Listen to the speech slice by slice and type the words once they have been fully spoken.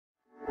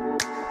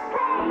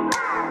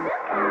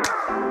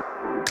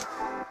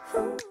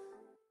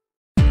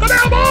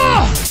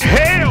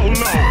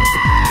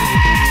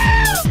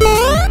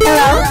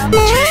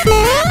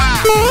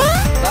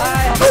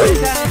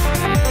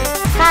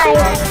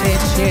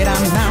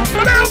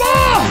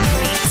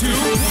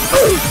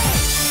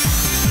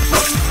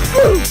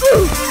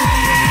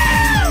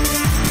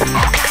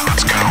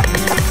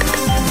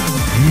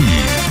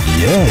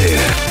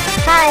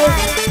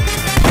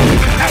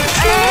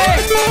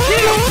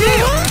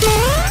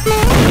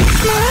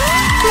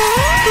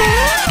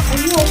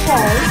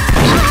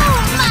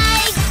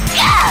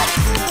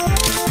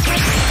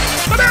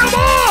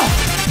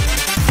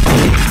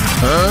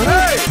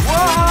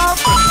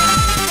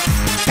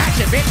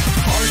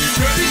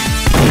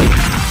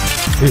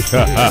Hello?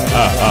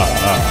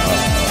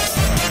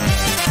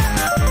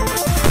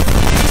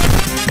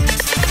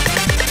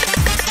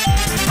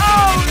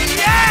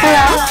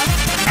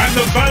 And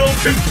the battle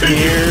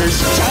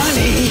continues. Here's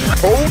Johnny.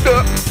 Hold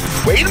up.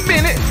 Wait a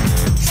minute.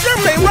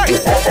 Something ain't right.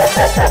 3,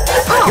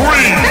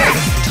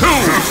 2,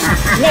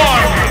 1.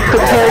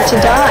 Prepare to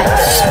die.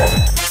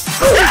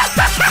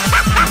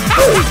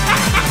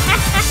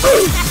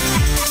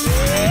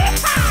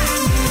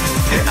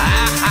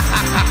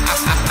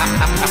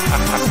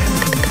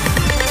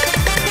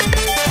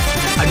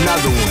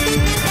 Another one.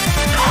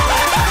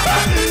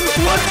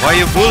 Why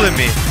you bullying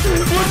me?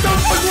 What the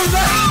fuck was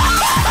that?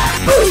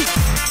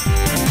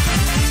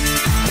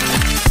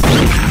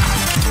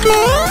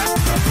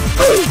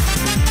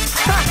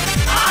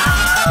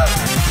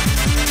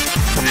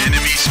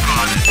 Enemy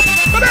spotted.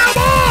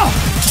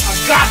 I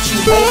got you,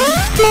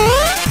 homie.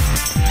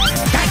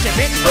 Gotcha,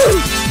 bitch.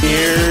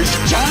 Here's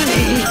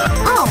Johnny.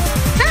 Oh,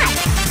 hi.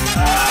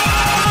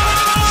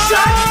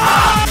 Shut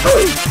up!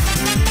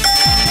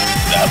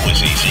 That was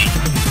easy.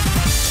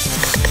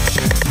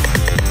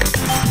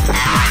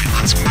 Alright,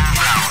 let's move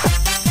out.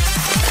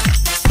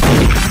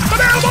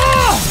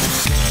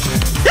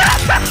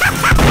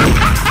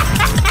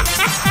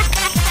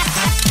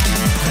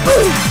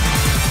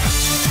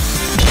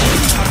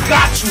 I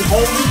got you,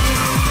 homie.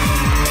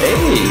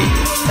 Hey,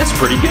 that's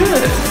pretty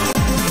good.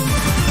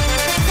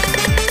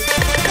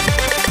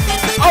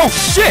 Oh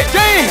shit!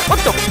 Damn! What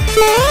the?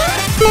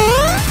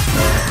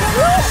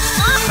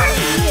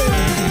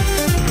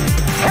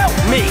 Help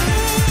me!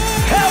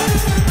 Help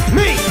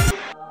me!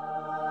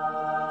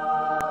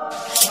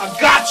 I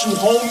got you,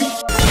 homie.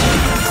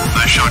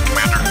 Nice shot,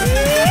 Commander.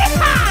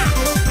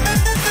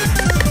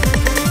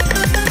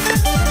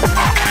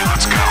 Okay,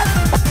 let's go.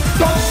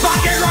 Don't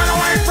fucking run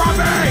away from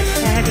me!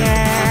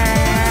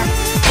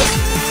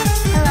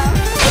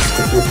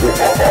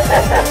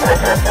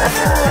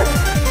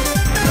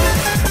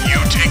 You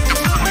take the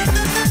point.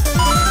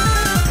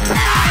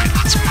 Alright,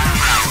 let's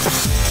move out.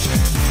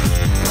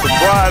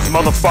 Surprise,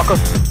 motherfucker.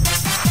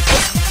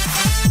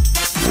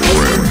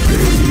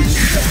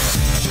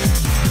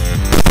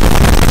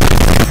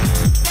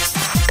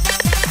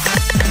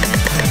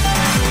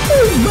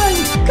 Oh my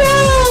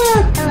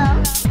god!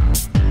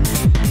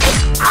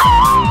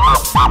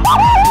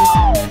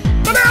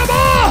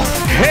 Hello?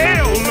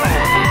 Hell no!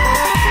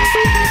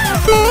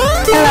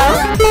 Hello?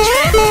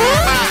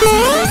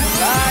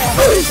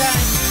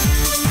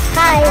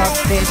 Hi.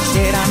 This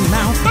shit, I'm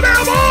out.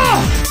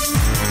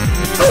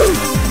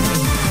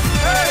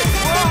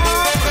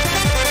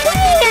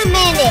 Wait a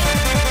minute.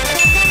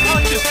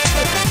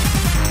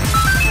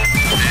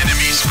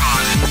 Enemy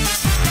spotted.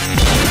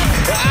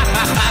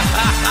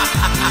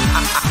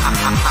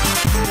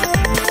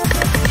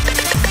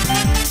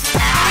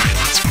 Alright,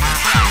 let's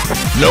move out.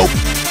 Nope.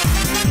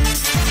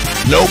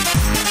 Nope.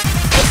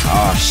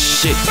 Oh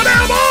shit.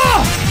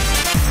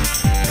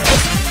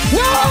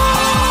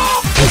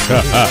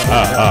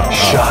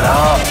 Shut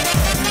up.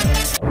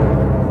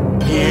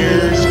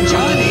 Here's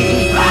Johnny.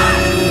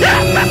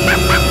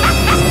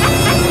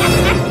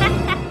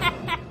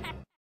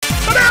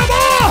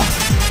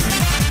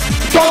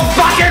 Don't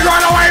fucking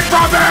run away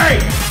from me!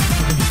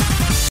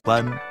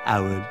 1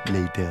 hour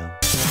later.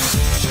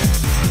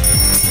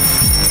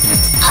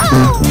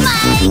 Oh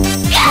my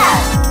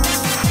god!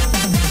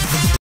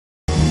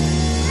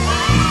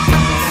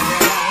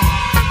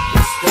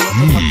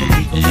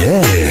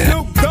 Yeah.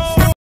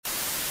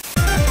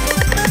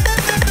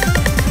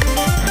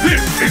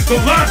 This is the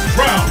last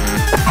round.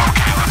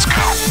 Okay, let's go.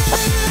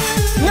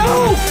 No!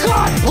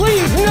 God,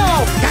 please,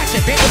 no! Gotcha,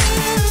 bitch.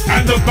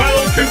 And the battle